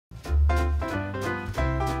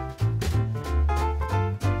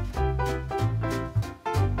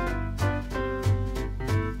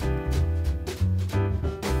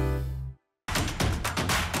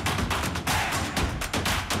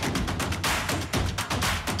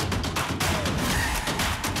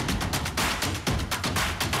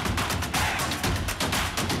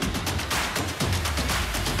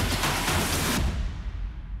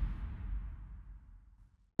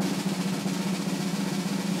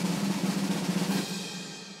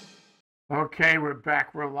Okay, we're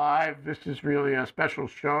back. We're live. This is really a special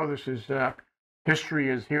show. This is History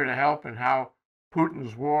is Here to Help and how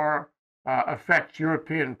Putin's war affects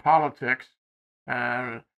European politics,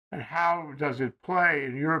 and how does it play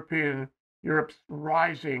in Europe's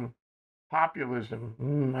rising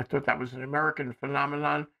populism. I thought that was an American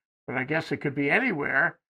phenomenon, but I guess it could be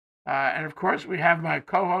anywhere. And of course, we have my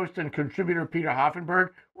co-host and contributor, Peter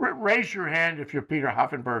Hoffenberg. Raise your hand if you're Peter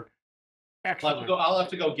Hoffenberg. Excellent. I'll have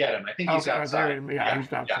to go get him. I think he's outside. Yeah,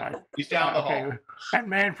 he's outside. Yeah. He's down the hall. And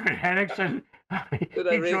Manfred Henningsen, he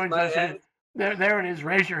joins us. There it is.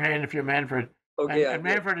 Raise your hand if you're Manfred. Okay. And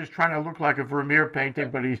Manfred is trying to look like a Vermeer painting,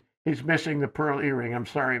 but he's missing the pearl earring. I'm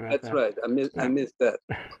sorry about that. That's right. I missed that.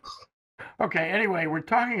 Okay. Anyway, we're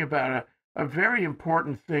talking about a very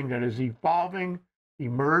important thing that is evolving,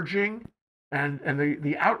 emerging, and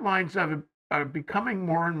the outlines of it are becoming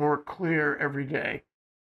more and more clear every day.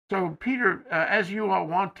 So, Peter, as you all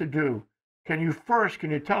want to do, can you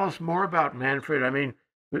tell us more about Manfred? I mean,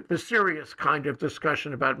 the serious kind of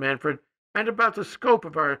discussion about Manfred and about the scope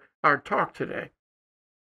of our talk today.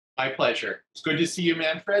 My pleasure. It's good to see you,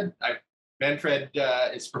 Manfred. Manfred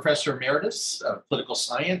is Professor Emeritus of Political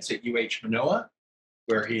Science at Manoa,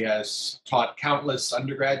 where he has taught countless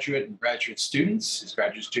undergraduate and graduate students. His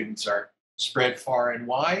graduate students are spread far and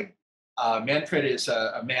wide. Manfred is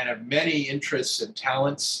a man of many interests and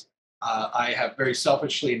talents. I have very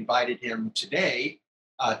selfishly invited him today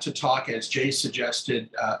to talk, as Jay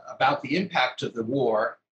suggested, about the impact of the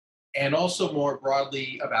war, and also more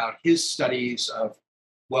broadly about his studies of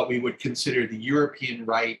what we would consider the European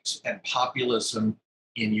right and populism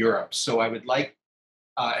in Europe. So I would like,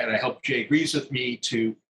 and I hope Jay agrees with me,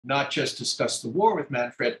 to not just discuss the war with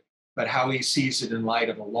Manfred, but how he sees it in light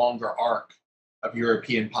of a longer arc of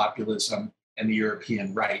European populism and the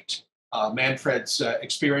European right. Manfred's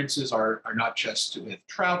experiences are not just with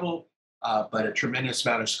travel, but a tremendous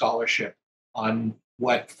amount of scholarship on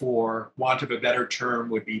what, for want of a better term,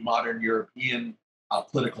 would be modern European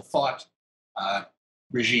political thought,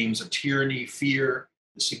 regimes of tyranny, fear,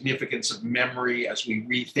 the significance of memory as we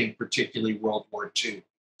rethink particularly World War II.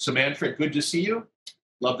 So Manfred, good to see you.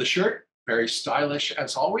 Love the shirt, very stylish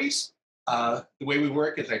as always. The way we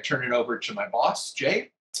work is I turn it over to my boss,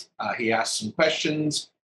 Jay. He asks some questions,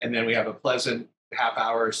 and then we have a pleasant half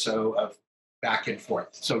hour or so of back and forth.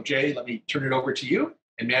 So Jay, let me turn it over to you.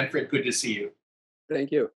 And Manfred, good to see you.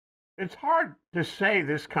 Thank you. It's hard to say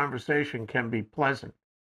this conversation can be pleasant.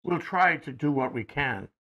 We'll try to do what we can.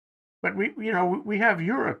 But we have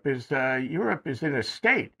Europe is in a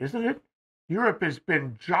state, isn't it? Europe has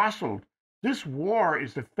been jostled. This war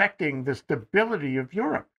is affecting the stability of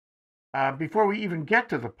Europe. Before we even get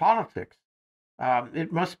to the politics,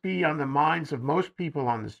 it must be on the minds of most people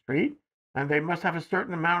on the street, and they must have a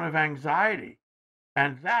certain amount of anxiety.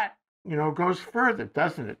 And that, goes further,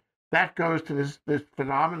 doesn't it? That goes to this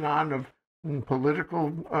phenomenon of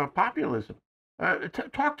political populism.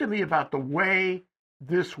 Talk to me about the way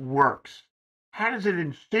this works. How does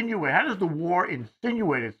the war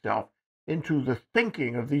insinuate itself into the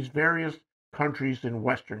thinking of these various countries in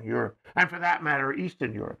Western Europe, and for that matter,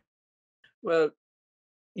 Eastern Europe? Well,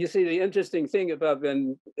 you see, the interesting thing about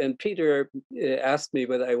when Peter asked me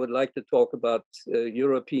whether I would like to talk about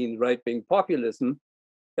European right-wing populism,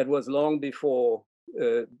 that was long before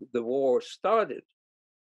the war started.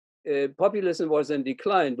 Populism was in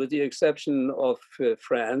decline, with the exception of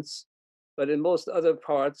France, but in most other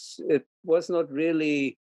parts, it was not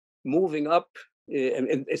really moving up,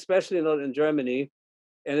 and especially not in Germany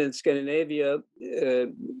and in Scandinavia.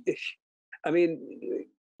 I mean,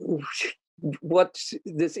 what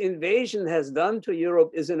this invasion has done to Europe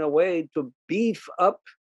is, in a way, to beef up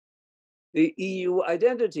the EU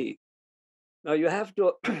identity. Now you have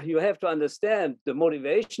to understand the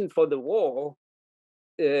motivation for the war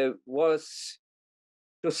was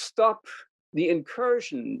to stop the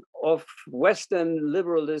incursion of Western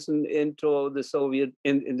liberalism into the Soviet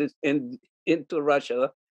into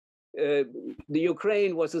Russia. The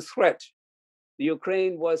Ukraine was a threat. The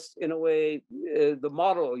Ukraine was, in a way, the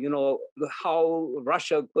model, how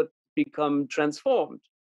Russia could become transformed.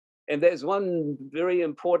 And there's one very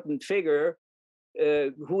important figure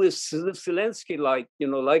who is Zelensky-like,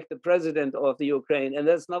 like the president of the Ukraine, and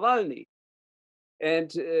that's Navalny.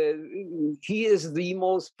 And he is the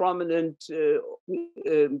most prominent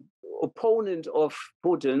opponent of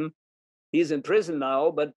Putin. He's in prison now,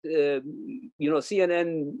 but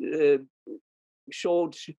CNN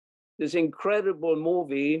showed this incredible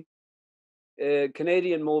movie,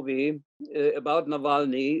 Canadian movie about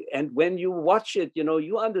Navalny. And when you watch it,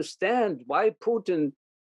 you understand why Putin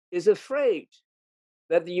is afraid.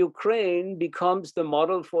 that the Ukraine becomes the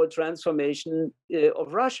model for transformation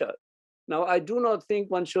of Russia. Now, I do not think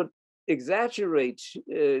one should exaggerate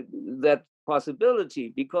that possibility,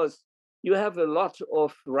 because you have a lot of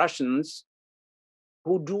Russians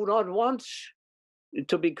who do not want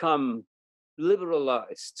to become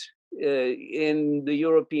liberalized in the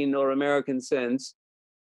European or American sense.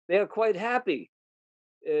 They are quite happy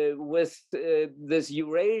with this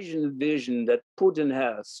Eurasian vision that Putin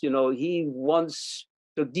has. You know, he wants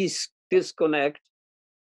to disconnect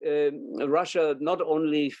Russia not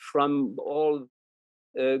only from all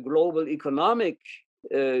global economic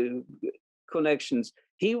connections.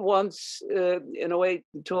 He wants, in a way,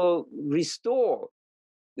 to restore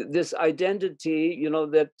this identity, you know,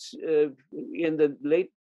 that in the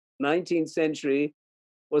late 19th century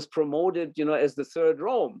was promoted, you know, as the Third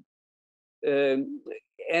Rome.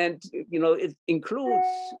 And, you know, it includes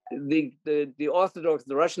the Orthodox,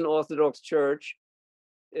 the Russian Orthodox Church,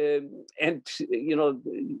 and, you know,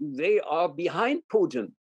 they are behind Putin.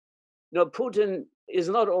 You know, Putin is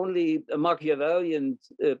not only a Machiavellian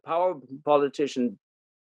power politician,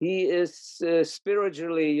 he is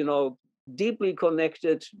spiritually, you know, deeply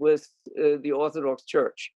connected with the Orthodox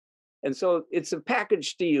Church. And so it's a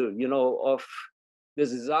package deal, you know, of the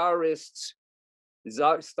Tsarists,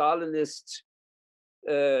 Stalinist,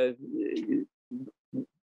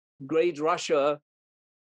 great Russia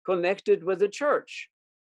connected with the church.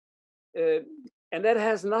 And that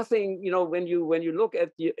has nothing, you know, when you look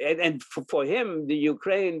at the, and for him, the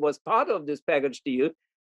Ukraine was part of this package deal,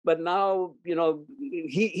 but now, you know,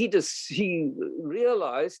 he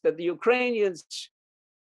realized that the Ukrainians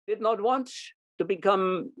did not want to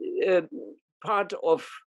become part of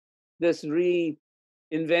this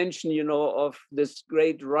reinvention, you know, of this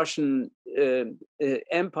great Russian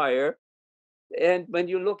empire. And when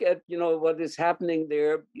you look at, you know, what is happening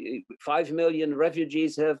there, 5 million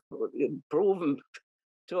refugees have proven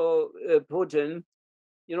to Putin,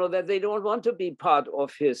 you know, that they don't want to be part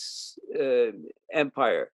of his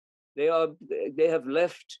empire. They have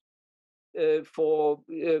left for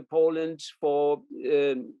Poland, for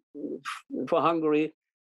Hungary.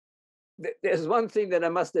 There's one thing that I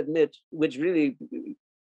must admit, which really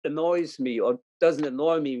annoys me, or doesn't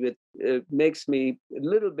annoy me, but makes me a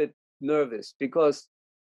little bit nervous, because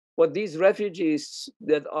what these refugees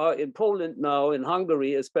that are in Poland now, in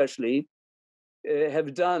Hungary especially,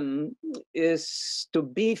 have done is to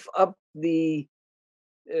beef up the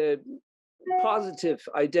positive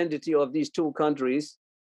identity of these two countries,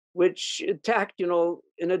 which attacked, you know,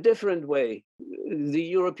 in a different way, the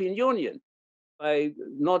European Union, by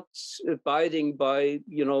not abiding by,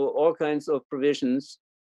 you know, all kinds of provisions,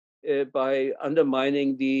 by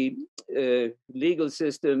undermining the legal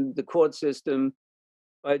system, the court system,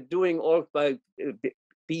 by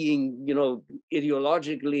being, you know,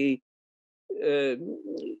 ideologically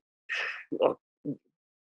or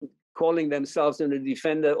calling themselves a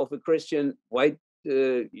defender of a Christian white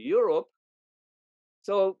Europe.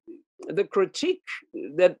 So the critique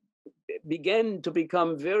that began to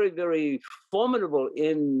become very, very formidable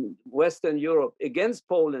in Western Europe against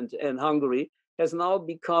Poland and Hungary has now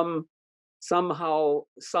become somehow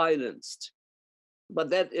silenced. But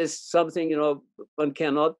that is something, you know, one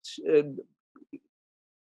cannot,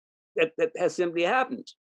 that has simply happened.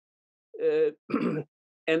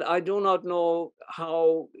 And I do not know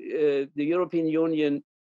how the European Union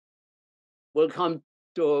will come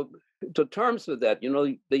to terms with that. You know,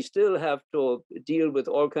 they still have to deal with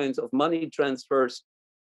all kinds of money transfers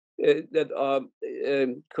that are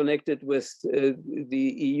connected with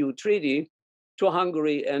the EU treaty to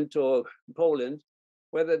Hungary and to Poland.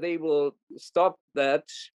 Whether they will stop that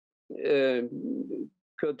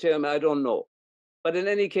curtailment, I don't know. But in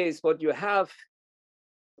any case, what you have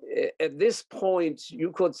at this point,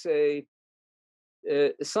 you could say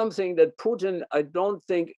something that Putin, I don't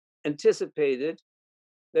think, anticipated,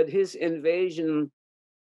 that his invasion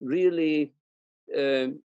really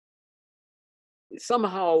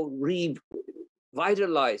somehow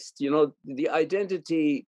revitalized, you know, the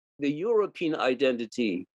identity, the European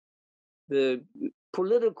identity, the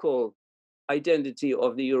political identity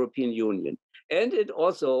of the European Union. And it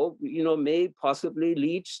also, you know, may possibly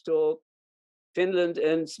lead to Finland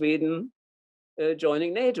and Sweden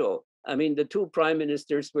joining NATO. I mean, the two prime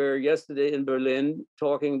ministers were yesterday in Berlin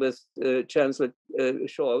talking with Chancellor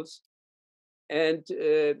Scholz. And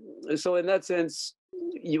so in that sense,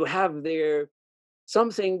 you have there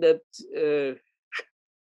something that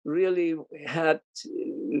really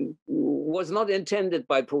was not intended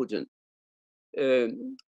by Putin.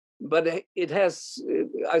 But it has,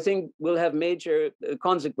 I think, will have major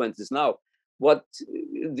consequences. Now, what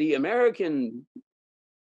the American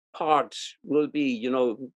part will be,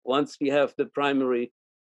 once we have the primary,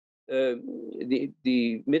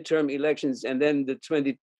 the midterm elections, and then the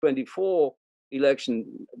 2024 election.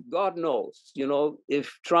 God knows,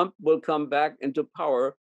 if Trump will come back into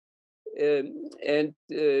power and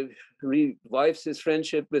revives his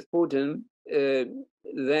friendship with Putin,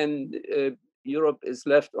 then Europe is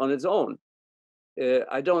left on its own.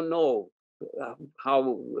 I don't know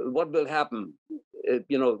what will happen.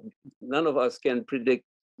 None of us can predict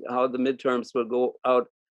how the midterms will go out.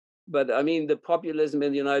 But I mean, the populism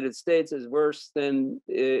in the United States is worse than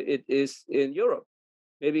it is in Europe,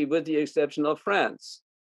 maybe with the exception of France,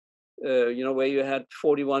 where you had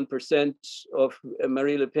 41% of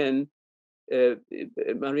Marine Le Pen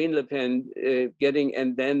getting,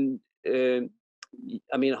 and then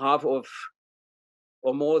half of,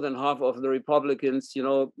 or more than half of the Republicans,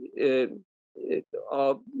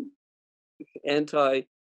 are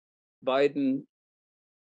anti-Biden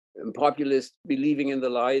populists, believing in the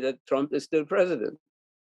lie that Trump is still president.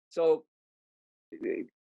 So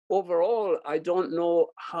overall, I don't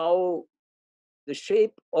know how the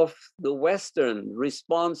shape of the Western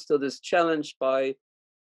response to this challenge by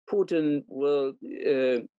Putin will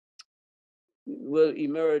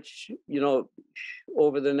emerge,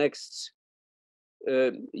 over the next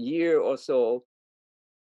year or so.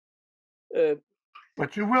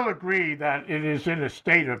 But you will agree that it is in a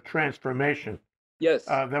state of transformation. Yes.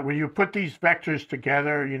 That when you put these vectors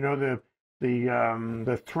together,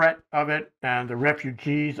 the threat of it and the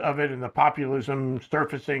refugees of it and the populism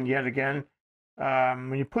surfacing yet again,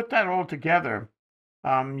 when you put that all together,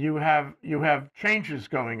 you have changes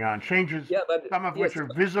going on. Changes, some of which are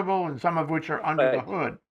visible and some of which are under the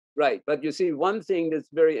hood. Right, but you see, one thing that's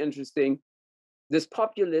very interesting: this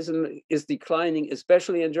populism is declining,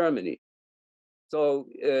 especially in Germany. So,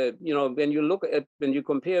 when you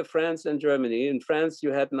compare France and Germany, in France,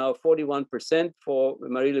 you had now 41% for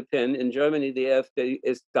Marine Le Pen. In Germany, the AfD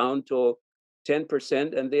is down to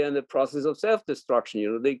 10%, and they're in the process of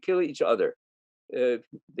self-destruction. They kill each other.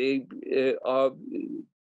 They are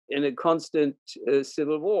in a constant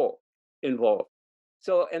civil war involved.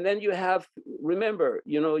 So, and then you have, remember,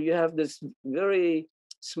 you have this very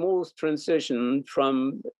smooth transition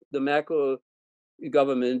from the Merkel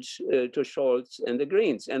government to Scholz and the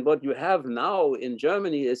Greens. And what you have now in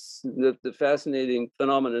Germany is the fascinating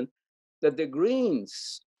phenomenon that the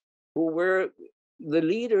Greens, who were the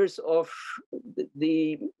leaders of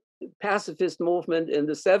the pacifist movement in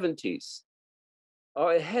the 70s,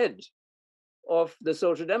 are ahead of the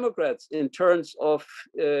Social Democrats in terms of,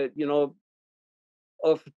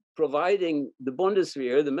 of providing the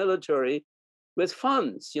Bundeswehr, the military, with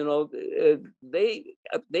funds. They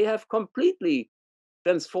have completely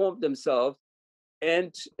transformed themselves.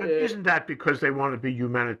 And isn't that because they want to be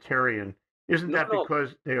humanitarian? Isn't that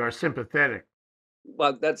because they are sympathetic?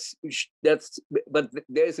 Well, but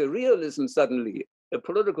there's a realism suddenly, a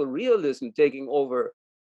political realism taking over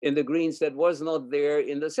in the Greens that was not there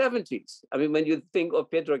in the 70s. I mean, when you think of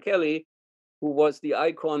Petra Kelly, who was the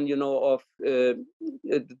icon, of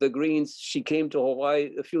the Greens, she came to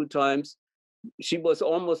Hawaii a few times. She was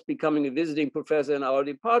almost becoming a visiting professor in our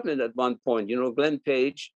department at one point. Glenn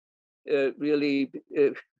Page really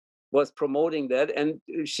was promoting that, and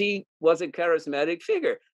she was a charismatic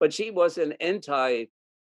figure, but she was an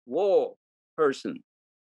anti-war person.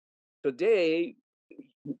 Today,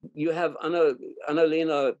 you have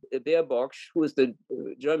Annalena Baerbock, who is the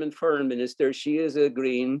German foreign minister. She is a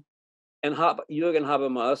Green, and Jürgen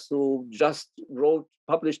Habermas, who just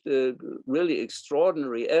published a really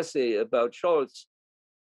extraordinary essay about Scholz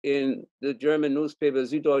in the German newspaper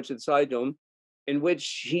Süddeutsche Zeitung, in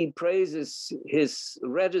which he praises his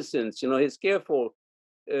reticence, his careful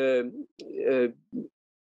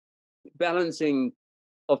balancing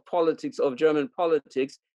of politics, of German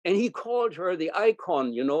politics, and he called her the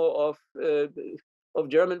icon, of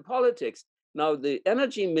German politics. Now, the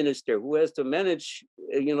energy minister, who has to manage,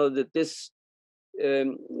 this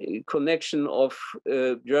connection of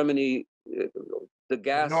Germany, the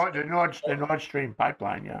gas, the Nord Stream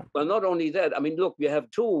pipeline, yeah. Well, not only that. I mean, look, we have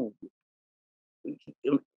two.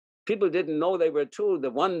 People didn't know they were two. The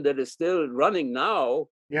one that is still running now,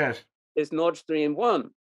 yes, is Nord Stream 1.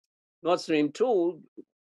 Nord Stream 2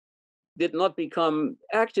 did not become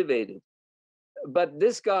activated. But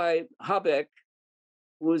this guy, Habeck,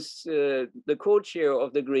 who's the co-chair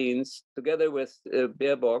of the Greens, together with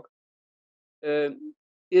Baerbock,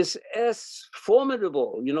 is as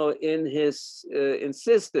formidable, in his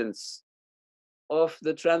insistence of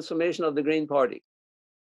the transformation of the Green Party.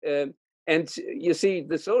 And you see,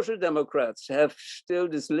 the Social Democrats have still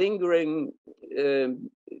this lingering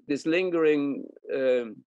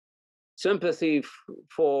sympathy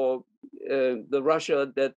for the Russia of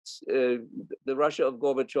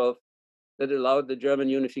Gorbachev that allowed the German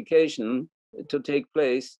unification to take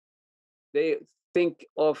place. They think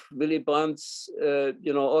of Willy Brandt's,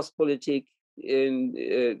 Ostpolitik in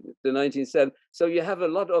the 1970s. So you have a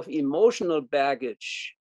lot of emotional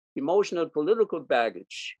baggage, emotional political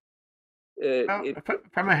baggage. Well,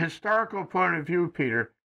 from a historical point of view,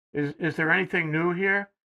 Peter, is there anything new here?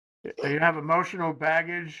 You have emotional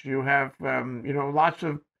baggage. You have, lots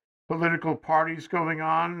of political parties going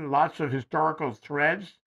on, lots of historical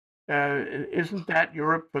threads. Isn't that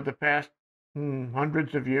Europe for the past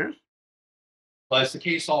hundreds of years? Well, as the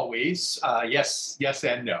case always, yes,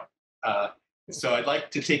 and no. So I'd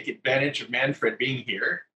like to take advantage of Manfred being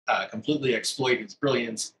here, completely exploit his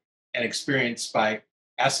brilliance and experience by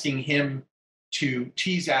asking him to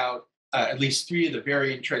tease out at least three of the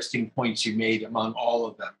very interesting points you made among all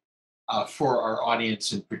of them for our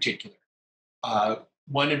audience in particular.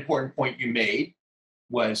 One important point you made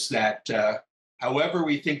was that however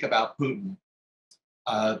we think about Putin,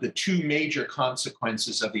 the two major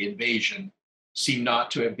consequences of the invasion seem not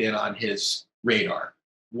to have been on his radar.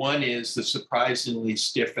 One is the surprisingly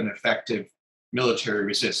stiff and effective military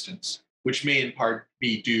resistance, which may in part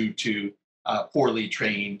be due to poorly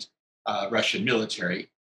trained Russian military.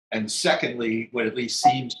 And secondly, what at least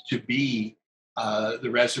seems to be the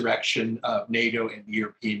resurrection of NATO and the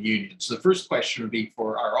European Union. So the first question would be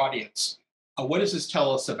for our audience, what does this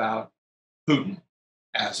tell us about Putin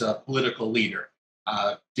as a political leader?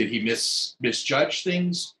 Did he misjudge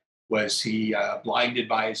things? Was he blinded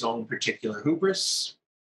by his own particular hubris?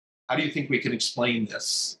 How do you think we can explain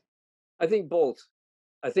this? I think both.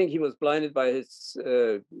 I think he was blinded by his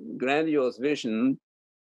grandiose vision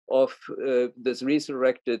of this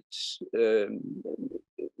resurrected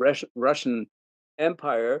Russian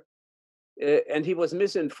empire, and he was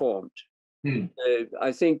misinformed.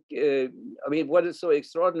 I think, what is so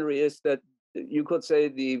extraordinary is that you could say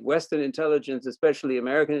the Western intelligence, especially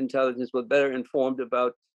American intelligence, was better informed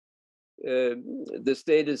about the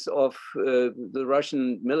status of the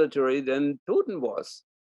Russian military than Putin was.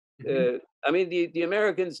 The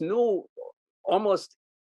Americans knew almost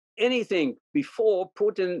anything before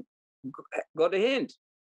Putin got a hint.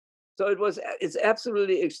 So it's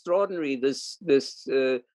absolutely extraordinary, this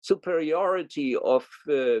superiority of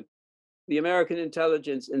the American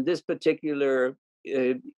intelligence in this particular,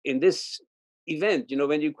 in this event,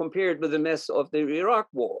 when you compare it with the mess of the Iraq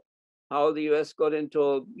War, how the US got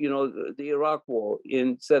into, the Iraq War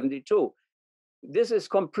in 72. This is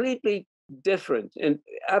completely different and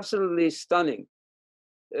absolutely stunning.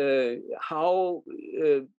 How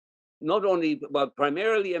not only, but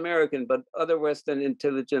primarily American, but other Western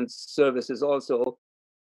intelligence services also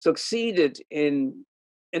succeeded in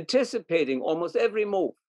anticipating almost every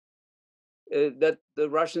move that the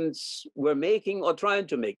Russians were making or trying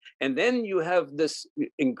to make. And then you have this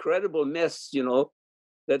incredible mess,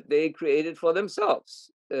 that they created for themselves,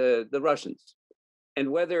 the Russians. And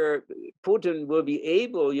whether Putin will be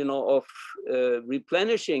able, of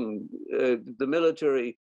replenishing the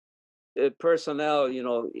military personnel,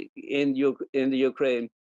 in the Ukraine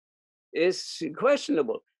is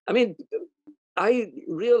questionable. I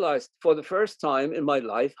realized for the first time in my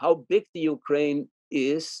life how big the Ukraine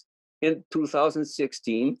is in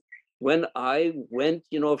 2016 when I went,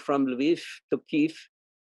 from Lviv to Kyiv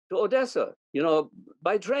to Odessa,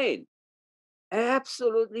 by train.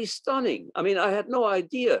 Absolutely stunning. I had no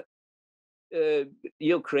idea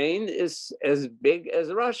Ukraine is as big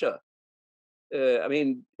as Russia.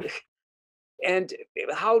 And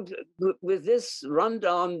how, with this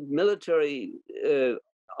rundown military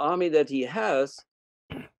army that he has,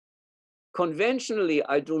 conventionally,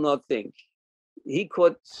 I do not think he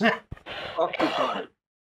could occupy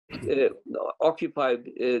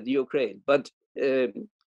the Ukraine. But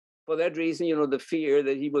for that reason, the fear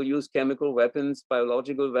that he will use chemical weapons,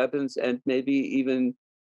 biological weapons, and maybe even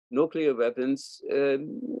nuclear weapons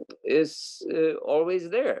is always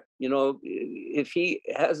there. If he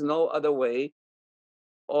has no other way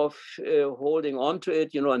of holding on to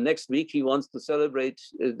it, next week he wants to celebrate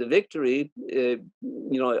the victory,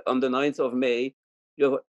 on the 9th of May. You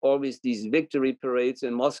have always these victory parades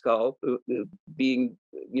in Moscow, being,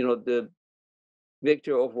 the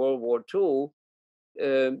victor of World War II.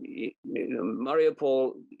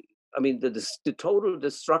 Mariupol, the total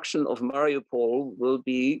destruction of Mariupol will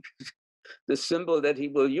be the symbol that he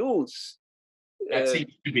will use. That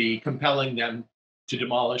seems to be compelling them to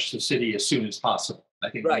demolish the city as soon as possible. I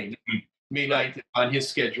think right. May 9th is on his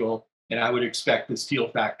schedule, and I would expect the steel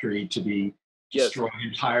factory to be destroyed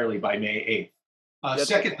entirely by May 8th.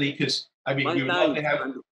 Secondly, because we would love to have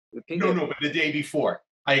Peter? No, but the day before.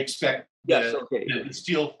 I expect Yes, okay. the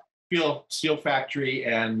steel factory,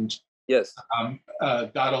 and Yes.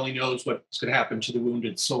 God only knows what's going to happen to the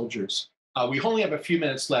wounded soldiers. We only have a few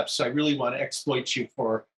minutes left, so I really want to exploit you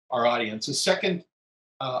for our audience. The second,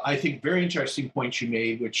 I think, very interesting point you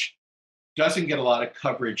made, which doesn't get a lot of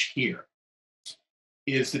coverage here,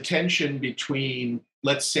 is the tension between,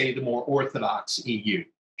 let's say, the more orthodox EU,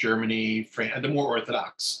 Germany, France, the more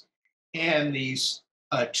orthodox, and these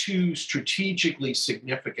two strategically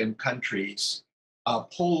significant countries,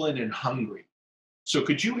 Poland and Hungary. So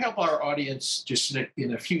could you help our audience just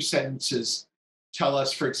in a few sentences tell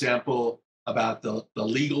us, for example, about the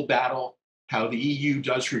legal battle, how the EU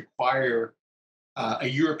does require a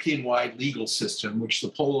European-wide legal system, which the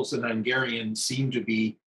Poles and Hungarians seem to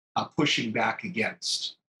be pushing back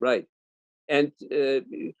against? Right. And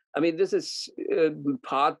I mean, this is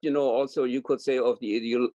part, also you could say, of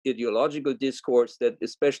the ideological discourse that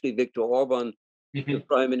especially Viktor Orban, the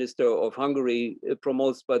Prime Minister of Hungary,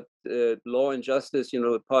 promotes, but Law and Justice,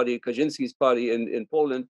 party, Kaczynski's party in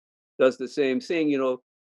Poland does the same thing.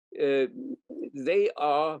 They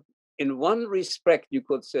are, in one respect, you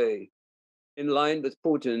could say, in line with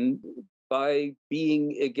Putin by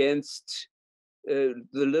being against the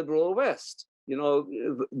liberal West.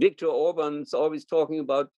 Viktor Orban's always talking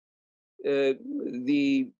about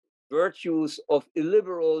the virtues of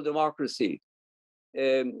illiberal democracy.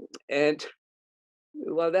 And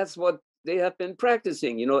well, that's what they have been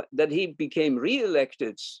practicing, that he became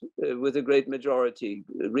re-elected with a great majority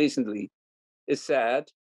recently is sad.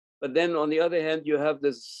 But then on the other hand, you have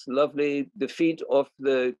this lovely defeat of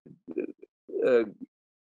the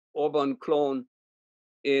Orban clone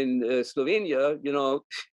in Slovenia.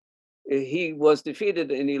 He was defeated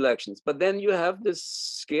in elections. But then you have this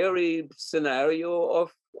scary scenario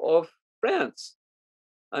of France.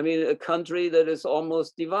 I mean, a country that is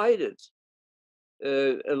almost divided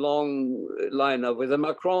along line of whether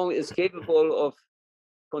Macron is capable of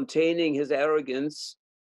containing his arrogance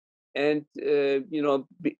and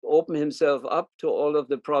open himself up to all of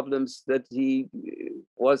the problems that he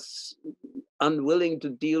was unwilling to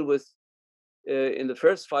deal with in the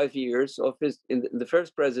first 5 years of in the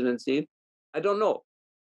first presidency. I don't know.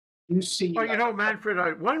 You see, Well,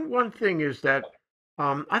 Manfred, one thing is that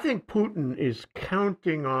I think Putin is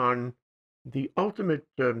counting on the ultimate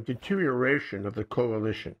deterioration of the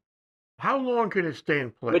coalition. How long can it stay in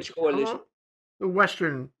place? Which coalition? The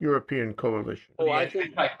Western European coalition. Oh, I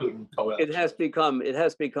think anti-Putin coalition. It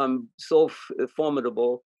has become so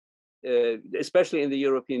formidable, especially in the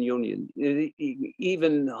European Union.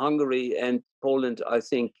 Even Hungary and Poland, I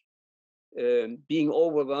think, being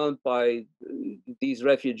overwhelmed by these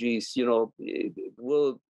refugees,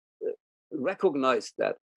 will recognize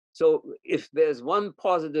that. So if there's one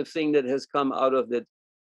positive thing that has come out of it,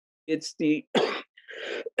 it's the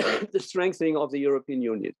the strengthening of the European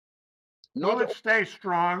Union. Will it stay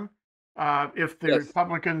strong if the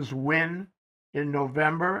Republicans win in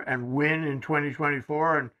November and win in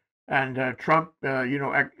 2024 and Trump,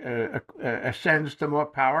 ascends to more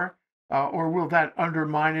power? Or will that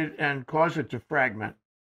undermine it and cause it to fragment?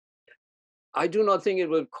 I do not think it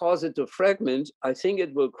will cause it to fragment. I think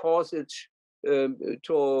it will cause it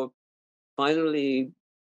to finally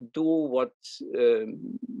do what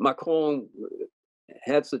Macron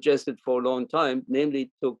had suggested for a long time,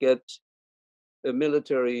 namely to get a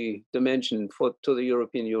military dimension to the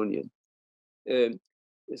European Union.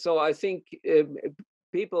 So I think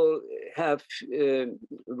people have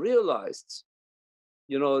realized,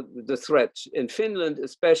 the threat. In Finland,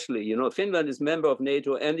 especially, Finland is member of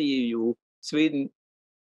NATO and the EU. Sweden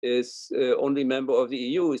is only member of the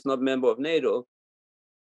EU, is not member of NATO.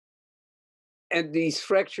 And these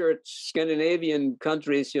fractured Scandinavian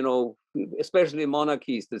countries, especially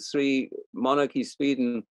monarchies, the three monarchies,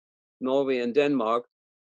 Sweden, Norway, and Denmark,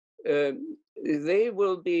 they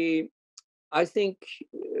will be, I think,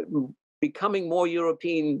 becoming more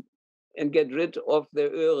European and get rid of their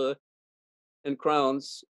öre and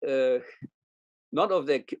crowns, not of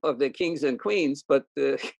their kings and queens, but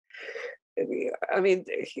I mean,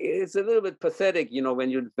 it's a little bit pathetic, when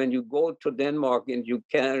you go to Denmark and you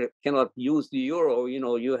cannot use the euro,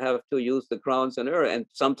 you have to use the crowns and öre, and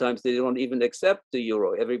sometimes they don't even accept the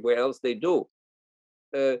euro. Everywhere else they do.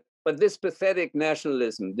 But this pathetic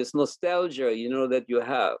nationalism, this nostalgia, that you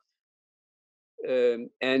have,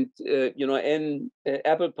 and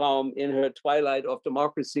Applebaum in her Twilight of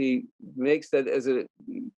Democracy develops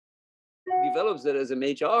that as a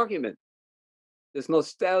major argument. This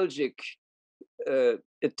nostalgic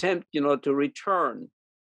attempt, to return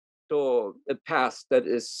to a past that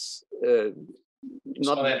is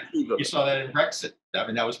not You saw that in Brexit. I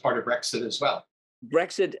mean, that was part of Brexit as well.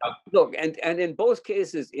 Brexit. Look, and in both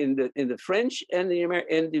cases, in the French and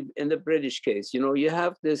in the British case, you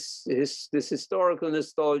have this historical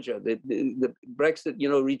nostalgia. The Brexit,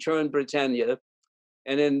 return Britannia,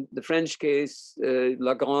 and in the French case,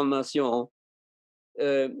 La Grande Nation,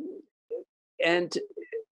 and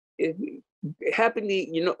happily,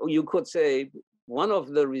 you could say one of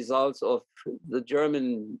the results of the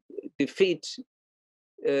German defeat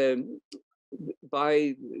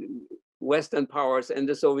by Western powers and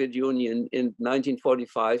the Soviet Union in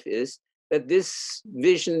 1945 is that this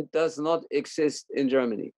vision does not exist in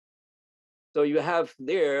Germany. So you have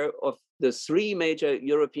there, of the three major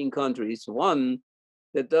European countries, one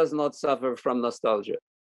that does not suffer from nostalgia.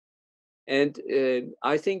 And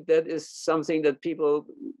I think that is something that people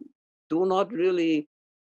do not really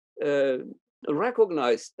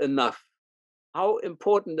recognize enough, how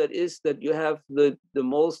important that is, that you have the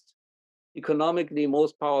most economically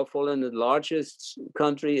most powerful and the largest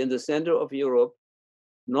country in the center of Europe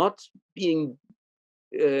not being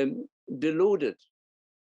deluded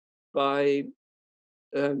by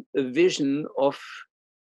a vision of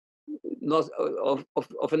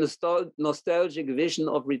a nostalgic vision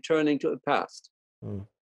of returning to the past.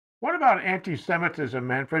 What about anti-Semitism,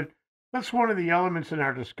 Manfred? That's one of the elements in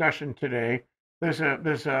our discussion today. I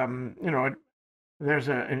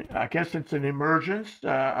guess it's an emergence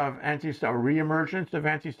of re-emergence of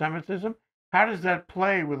anti-Semitism. How does that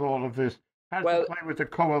play with all of this? How does it play with the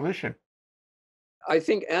coalition? I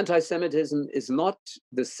think anti-Semitism is not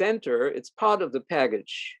the center, it's part of the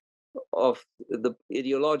package of the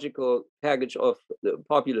ideological package of the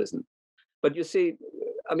populism. But you see,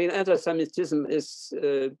 I mean, anti-Semitism is,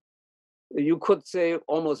 you could say,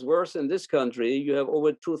 almost worse in this country. You have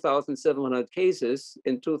over 2,700 cases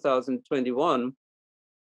in 2021.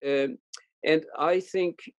 And I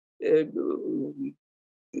think the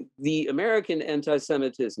American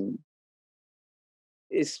anti-Semitism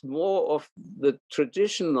is more of the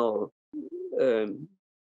traditional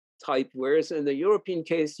type, whereas in the European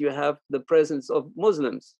case, you have the presence of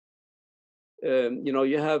Muslims.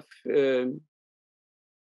 You have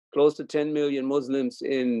close to 10 million Muslims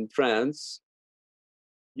in France.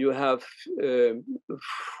 You have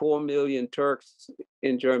 4 million Turks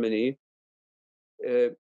in Germany.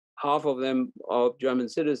 Half of them are German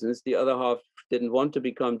citizens. The other half didn't want to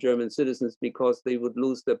become German citizens because they would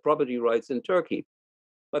lose their property rights in Turkey.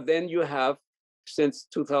 But then you have, since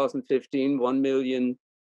 2015, 1 million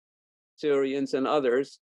Syrians and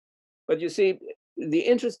others. But you see, the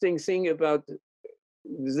interesting thing about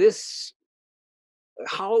this,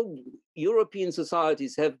 how European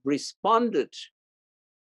societies have responded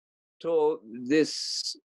to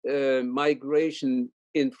this migration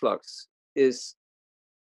influx, is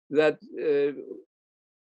that,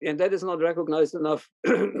 and that is not recognized enough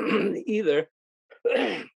either,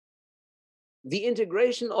 the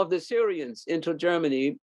integration of the Syrians into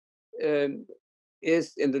Germany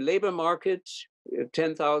is in the labor market.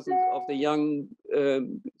 10,000 of the young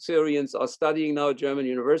Syrians are studying now at German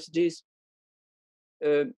universities.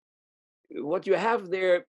 What you have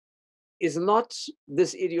there is not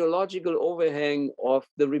this ideological overhang of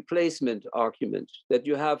the replacement argument that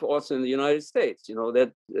you have also in the United States,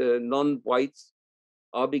 that non-whites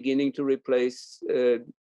are beginning to replace the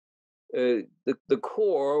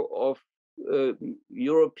core of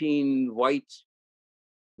European white,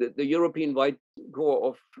 the European white core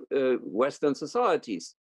of Western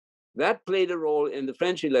societies. That played a role in the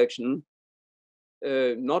French election.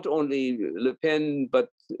 Not only Le Pen, but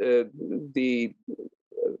the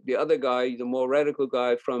other guy, the more radical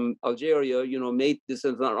guy from Algeria, made this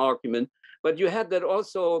as an argument. But you had that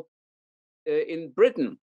also in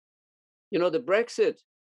Britain. The Brexit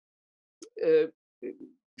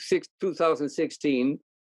 2016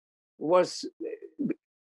 was,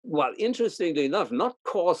 well, interestingly enough, not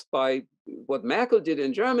caused by what Merkel did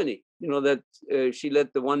in Germany, that she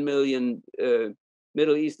let the 1 million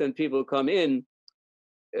Middle Eastern people come in.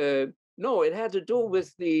 No, it had to do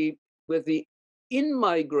with the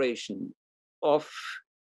in-migration of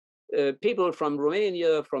people from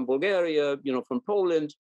Romania, from Bulgaria, from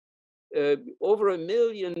Poland. Over 1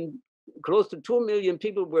 million, close to 2 million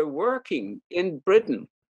people were working in Britain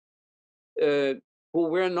who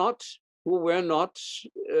were not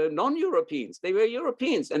non-Europeans. They were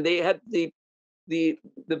Europeans, and they had the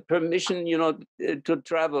permission, to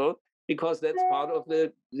travel, because that's part of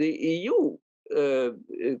the EU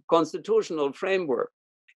constitutional framework.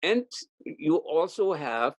 And you also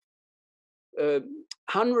have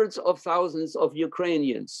hundreds of thousands of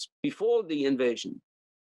Ukrainians before the invasion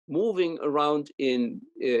moving around in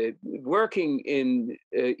working in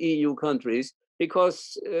EU countries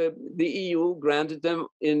because the EU granted them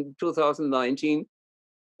in 2019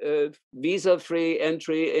 visa-free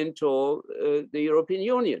entry into the European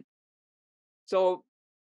Union. So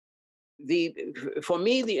for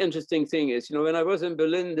me, the interesting thing is, when I was in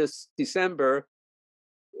Berlin this December,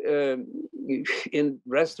 in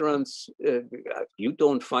restaurants, you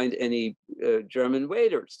don't find any German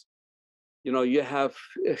waiters. You have,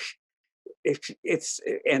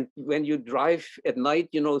 and when you drive at night,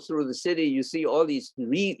 through the city, you see all these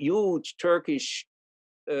huge Turkish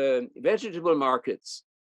vegetable markets.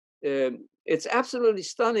 It's absolutely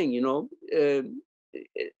stunning,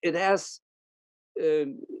 it has.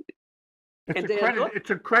 It's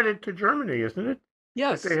a credit to Germany, isn't it?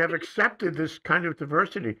 Yes. That they have accepted this kind of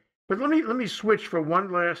diversity. But let me switch for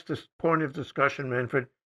one last point of discussion, Manfred.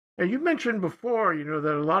 And you mentioned before,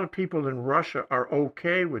 that a lot of people in Russia are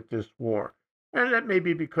okay with this war. And that may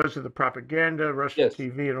be because of the propaganda, Russian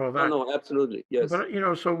TV and all that. No, absolutely. Yes. But,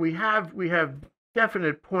 so we have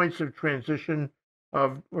definite points of transition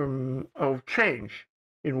of change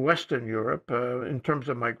in Western Europe in terms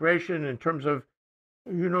of migration, in terms of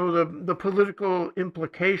the political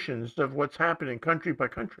implications of what's happening country by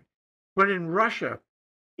country. But in Russia,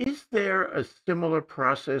 is there a similar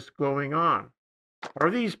process going on? Are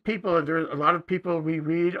these people, and there are a lot of people we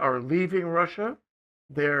read are leaving Russia.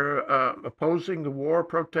 They're opposing the war,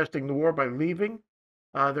 protesting the war by leaving.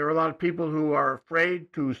 There are a lot of people who are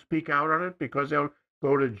afraid to speak out on it because they'll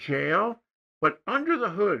go to jail. But under the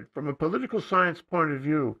hood, from a political science point of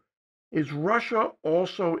view, is Russia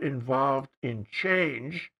also involved in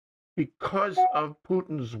change because of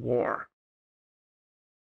Putin's war?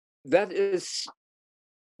 That is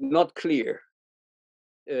not clear.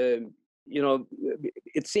 It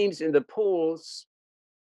seems in the polls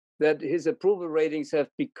that his approval ratings have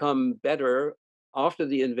become better after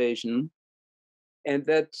the invasion, and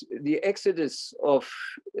that the exodus of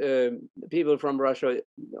people from Russia,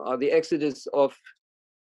 or the exodus of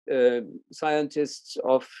scientists,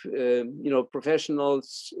 of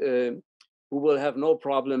professionals who will have no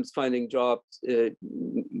problems finding jobs in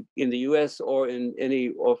the US or in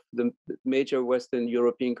any of the major Western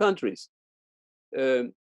European countries.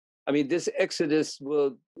 This exodus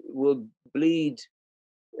will bleed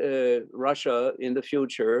Russia in the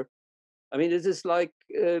future. It is like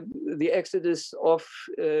the exodus of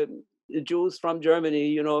Jews from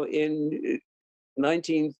Germany, in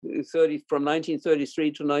 1930, from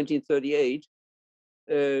 1933 to 1938.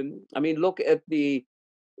 Look at the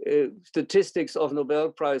statistics of Nobel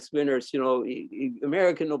Prize winners,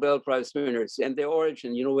 American Nobel Prize winners, and their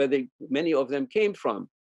origin, where many of them came from.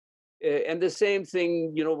 And the same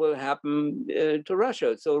thing, will happen to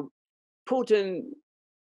Russia. So Putin,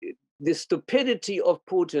 the stupidity of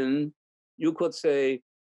Putin, you could say,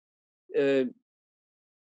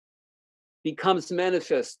 becomes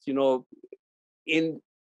manifest, in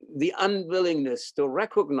the unwillingness to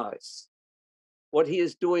recognize what he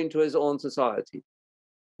is doing to his own society.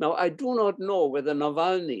 Now, I do not know whether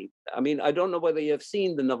Navalny, I don't know whether you have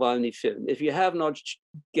seen the Navalny film. If you have not,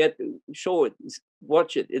 show it,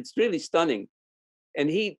 watch it. It's really stunning. And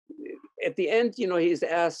he, at the end, he's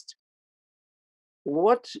asked,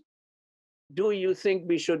 what do you think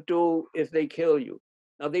we should do if they kill you?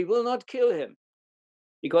 Now, they will not kill him,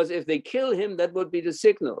 because if they kill him, that would be the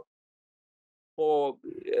signal for,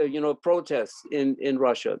 protests in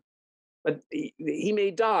Russia. But he may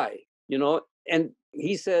die, and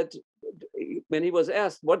he said, when he was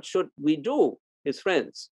asked, what should we do, his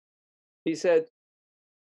friends, he said,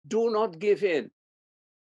 do not give in.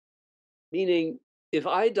 Meaning, if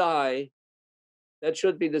I die, that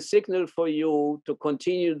should be the signal for you to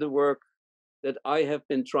continue the work that I have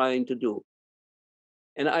been trying to do.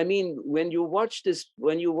 And when you watch this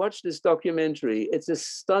documentary, it's a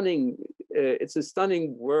stunning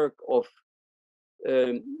work of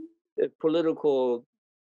political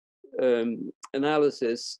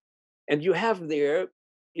analysis. And you have there,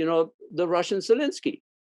 the Russian Zelensky.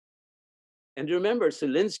 And remember,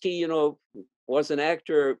 Zelensky, was an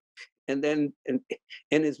actor, and then and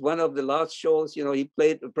it's one of the last shows, he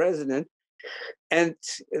played the president, and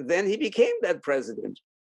then he became that president.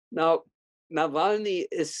 Now, Navalny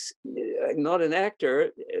is not an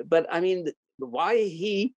actor, but why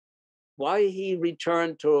he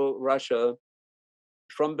returned to Russia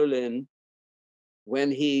from Berlin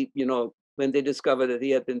when when they discovered that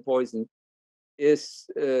he had been poisoned is,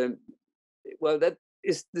 that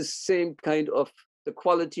is the same kind of the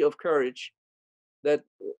quality of courage that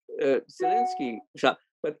Zelensky shot.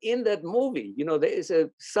 But in that movie, there is a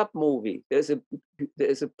sub-movie, there's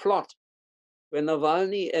a plot when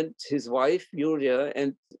Navalny and his wife, Yulia,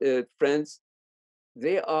 and friends,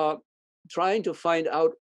 they are trying to find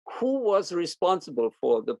out who was responsible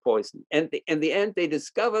for the poison. And in the end, they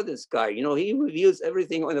discover this guy. You know, he reveals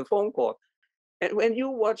everything on a phone call. And when you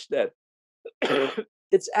watch that,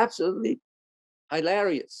 it's absolutely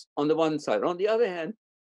hilarious on the one side. On the other hand,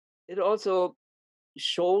 it also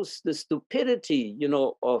shows the stupidity, you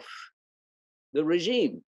know, of the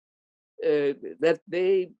regime, that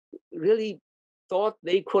they really thought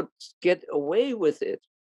they could get away with it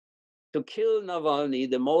to kill Navalny,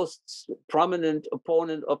 the most prominent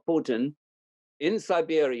opponent of Putin, in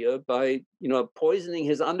Siberia by, you know, poisoning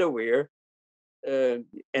his underwear,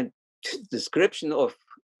 and description of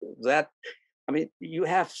that. I mean, you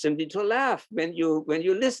have simply to laugh when you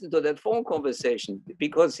listen to that phone conversation,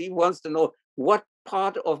 because he wants to know what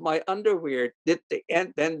part of my underwear did they,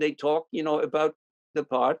 and then they talk, you know, about the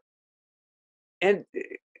part. And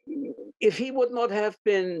if he would not have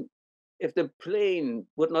been, if the plane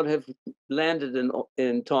would not have landed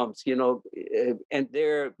in Tomsk, you know, and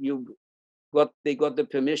there they got the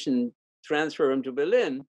permission transfer him to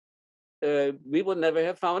Berlin, we would never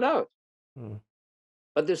have found out.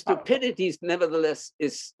 But the stupidity, nevertheless,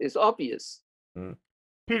 is obvious.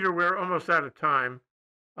 Peter, we're almost out of time.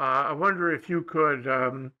 I wonder if you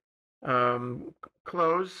could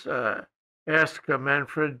close, ask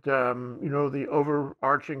Manfred, you know, the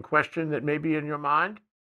overarching question that may be in your mind,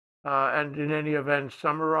 and in any event,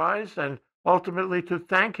 summarize, and ultimately to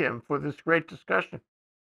thank him for this great discussion.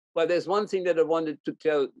 Well, there's one thing that I wanted to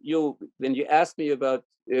tell you when you asked me about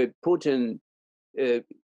Putin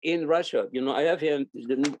in Russia. You know, I have here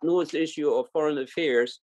the newest issue of Foreign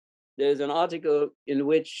Affairs. There's an article in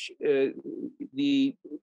which the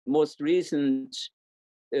most recent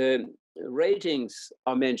ratings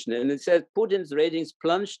are mentioned. And it says Putin's ratings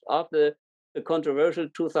plunged after the controversial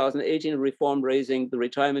 2018 reform, raising the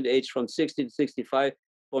retirement age from 60 to 65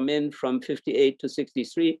 for men, from 58 to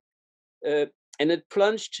 63. And it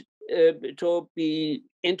plunged to be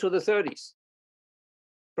into the 30s,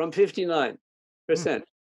 from 59%.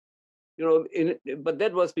 You know, but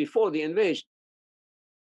that was before the invasion.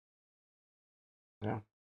 Yeah.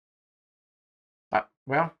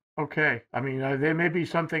 Well, okay. I mean, there may be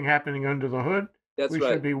something happening under the hood. That's we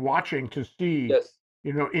right. should be watching to see, yes.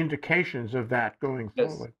 you know, indications of that going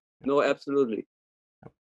forward. No, absolutely.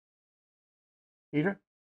 Peter?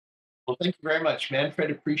 Well, thank you very much,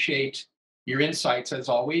 Manfred. Appreciate your insights as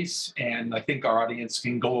always. And I think our audience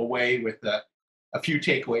can go away with a few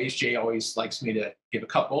takeaways. Jay always likes me to give a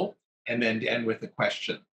couple and then to end with a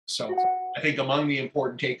question. So I think among the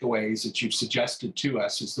important takeaways that you've suggested to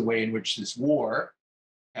us is the way in which this war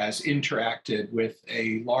has interacted with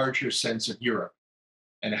a larger sense of Europe,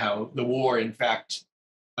 and how the war, in fact,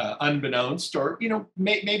 unbeknownst, or, you know,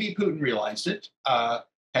 maybe Putin realized it,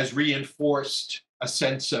 has reinforced a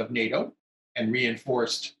sense of NATO and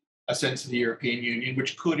reinforced a sense of the European Union,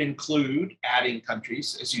 which could include adding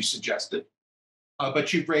countries, as you suggested.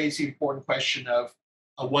 But you've raised the important question of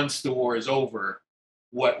once the war is over,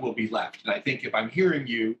 what will be left? And I think if I'm hearing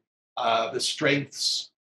you, the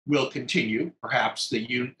strengths will continue. Perhaps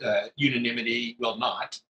the unanimity will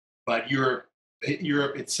not, but Europe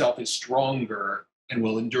itself is stronger and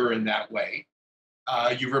will endure in that way.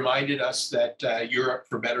 You've reminded us that Europe,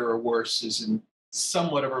 for better or worse, is in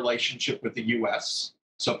somewhat of a relationship with the US.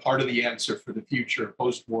 So part of the answer for the future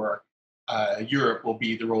post-war Europe will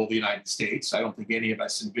be the role of the United States. I don't think any of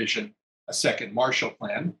us envision a second Marshall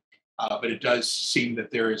Plan, but it does seem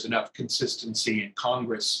that there is enough consistency in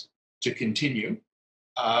Congress to continue.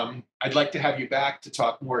 I'd like to have you back to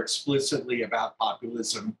talk more explicitly about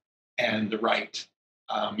populism and the right.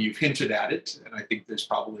 You've hinted at it, and I think there's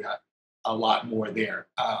probably a lot more there.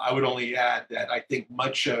 I would only add that I think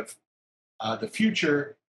much of the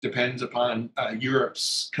future depends upon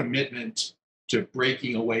Europe's commitment to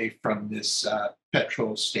breaking away from this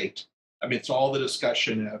petrol state. Amidst all the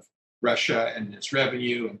discussion of Russia and its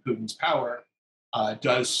revenue and Putin's power,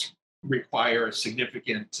 does require a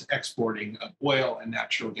significant exporting of oil and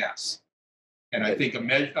natural gas. And I think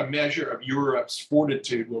a measure of Europe's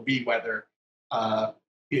fortitude will be whether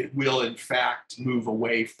it will, in fact, move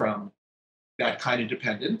away from that kind of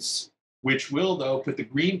dependence, which will, though, put the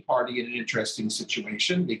Green Party in an interesting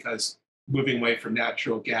situation, because moving away from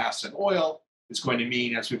natural gas and oil is going to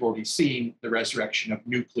mean, as we've already seen, the resurrection of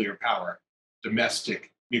nuclear power,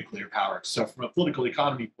 domestic nuclear power. So from a political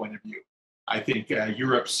economy point of view, I think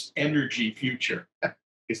Europe's energy future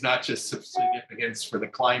is not just of significance for the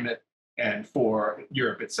climate and for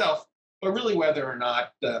Europe itself, but really whether or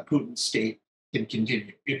not Putin's state can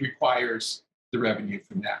continue. It requires the revenue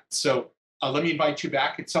from that. So let me invite you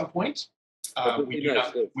back at some point. That would be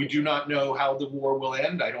nice, yes. We do not know how the war will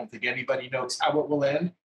end. I don't think anybody knows how it will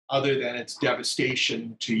end, other than its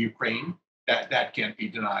devastation to Ukraine. That can't be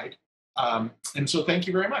denied. And so thank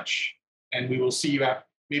you very much. And we will see you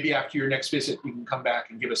maybe after your next visit. You can come back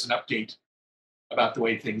and give us an update about the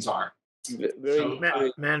way things are.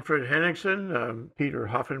 Manfred Henningsen, Peter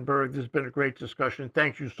Hoffenberg, this has been a great discussion.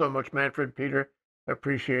 Thank you so much, Manfred, Peter. I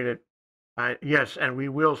appreciate it. Yes, and we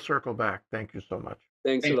will circle back. Thank you so much.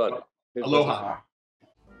 Thanks a lot. Aloha.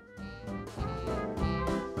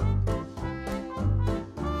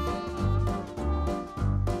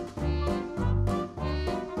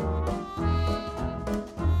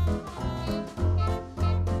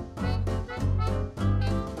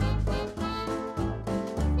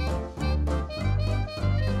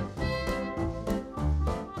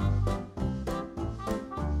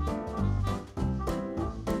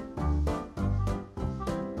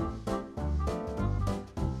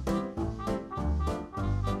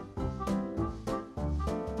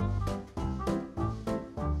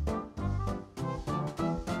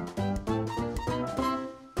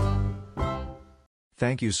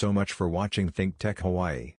 Thank you so much for watching ThinkTech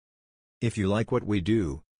Hawaii. If you like what we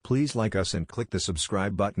do, please like us and click the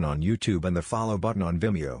subscribe button on YouTube and the follow button on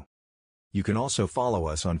Vimeo. You can also follow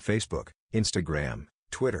us on Facebook, Instagram,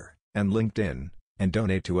 Twitter, and LinkedIn, and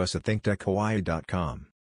donate to us at thinktechhawaii.com.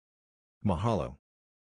 Mahalo.